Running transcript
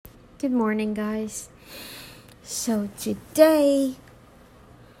Good morning, guys. So today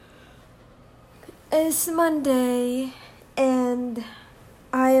is Monday and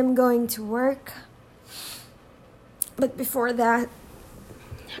I am going to work. But before that,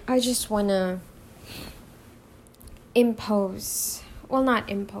 I just want to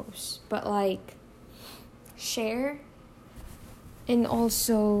share and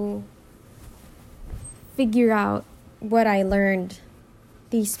also figure out what I learned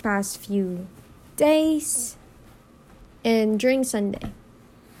these past few days and during Sunday.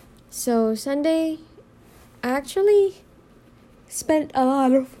 So Sunday, I actually spent a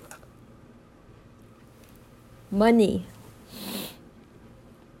lot of money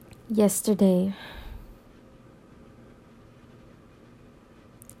yesterday.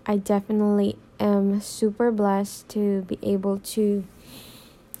 I definitely am super blessed to be able to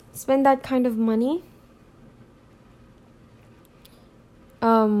spend that kind of money.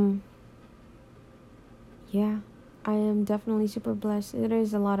 Yeah, I am definitely super blessed. It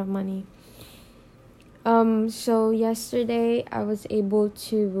is a lot of money. So yesterday I was able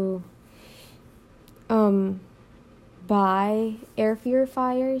to buy air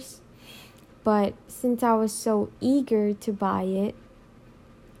purifiers, but since I was so eager to buy it,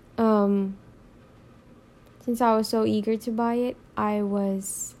 I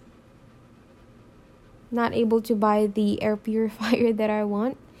was not able to buy the air purifier that I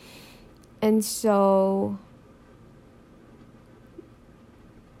want. And so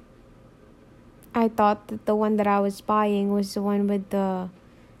I thought that the one that I was buying was the one with the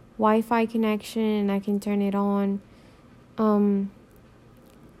Wi-Fi connection and I can turn it on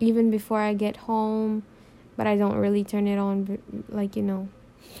even before I get home, but I don't really turn it on,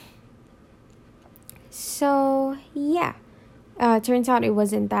 So, yeah. Turns out it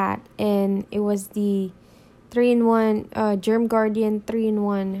wasn't that, and it was the 3-in-1 Germ Guardian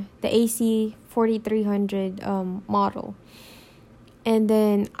 3-in-1, the AC 4300 model. And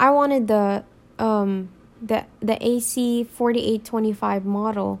then I wanted the AC 4825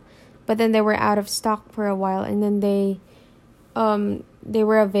 model, but then they were out of stock for a while, and then they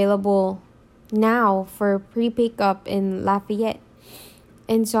were available now for pre-pickup in Lafayette.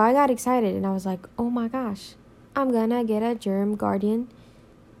 And so I got excited and I was like, oh my gosh, I'm gonna get a Germ Guardian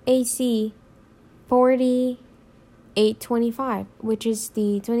AC 4825, which is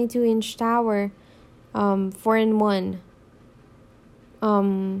the 22-inch tower 4-in-1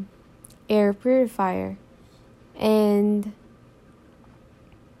 air purifier. And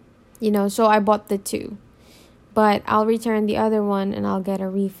so I bought the two, but I'll return the other one and I'll get a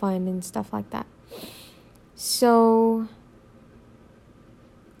refund and stuff like that. So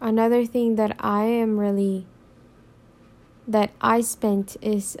another thing that I spent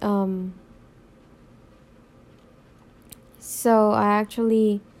is so I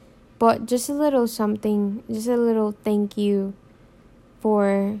actually bought just a little thank you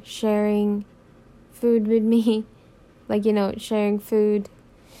for sharing food with me, sharing food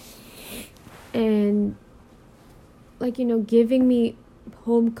and giving me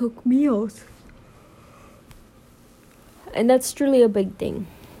home cooked meals. And that's truly a big thing.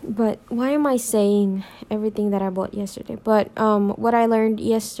 But why am I saying everything that I bought yesterday? But what I learned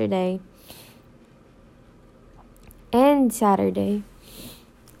yesterday and Saturday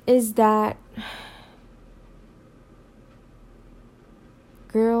is that,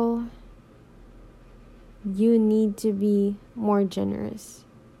 girl, you need to be more generous.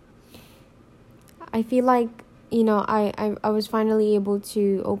 I feel like, I was finally able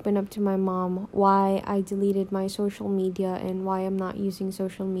to open up to my mom why I deleted my social media and why I'm not using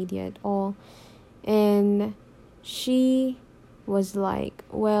social media at all. And she was like,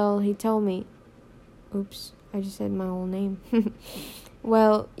 well, he told me, oops, I just said my whole name.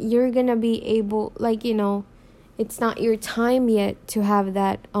 Well, you're gonna be able, it's not your time yet to have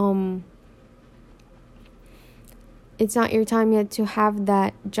that, it's not your time yet to have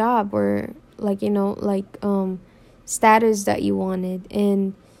that job or status that you wanted.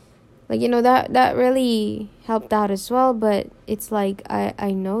 And that really helped out as well. But it's like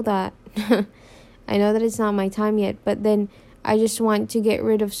I know that I know that it's not my time yet, but then I just want to get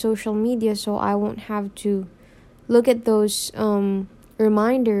rid of social media so I won't have to look at those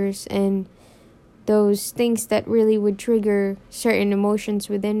reminders and those things that really would trigger certain emotions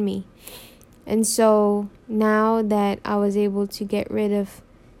within me. And so now that I was able to get rid of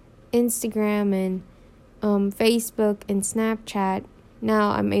Instagram and Facebook and Snapchat,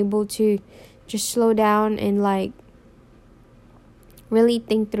 now I'm able to just slow down and really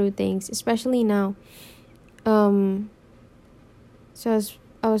think through things, especially now. So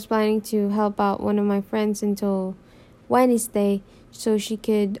I was planning to help out one of my friends until Wednesday so she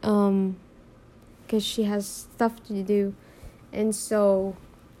could because she has stuff to do. And so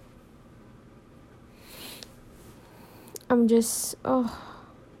I'm just I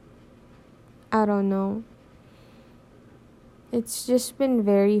don't know. It's just been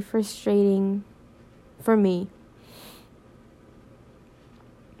very frustrating for me.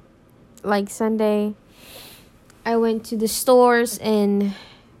 Like Sunday, I went to the stores and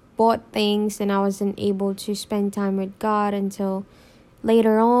bought things, and I wasn't able to spend time with God until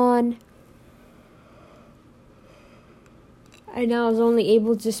later on. And I was only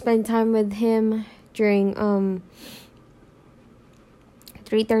able to spend time with Him during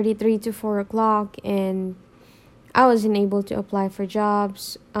 3:33 to 4 o'clock, and I wasn't able to apply for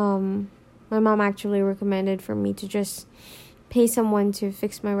jobs. My mom actually recommended for me to just pay someone to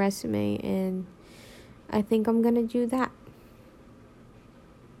fix my resume, and I think I'm gonna do that.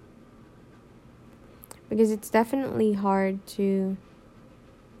 Because it's definitely hard to,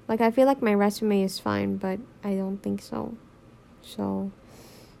 like, I feel like my resume is fine, but I don't think so. So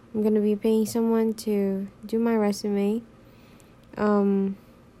I'm gonna be paying someone to do my resume,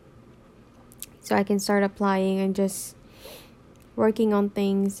 so I can start applying and just working on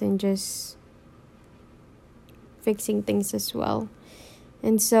things and just fixing things as well.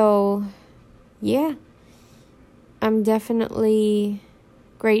 And so, yeah, I'm definitely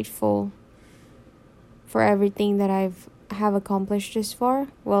grateful for everything that I have accomplished this far.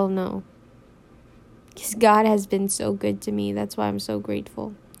 Well, no, because God has been so good to me. That's why I'm so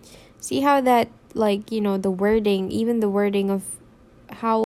grateful. See how that, like, the wording, even the wording of how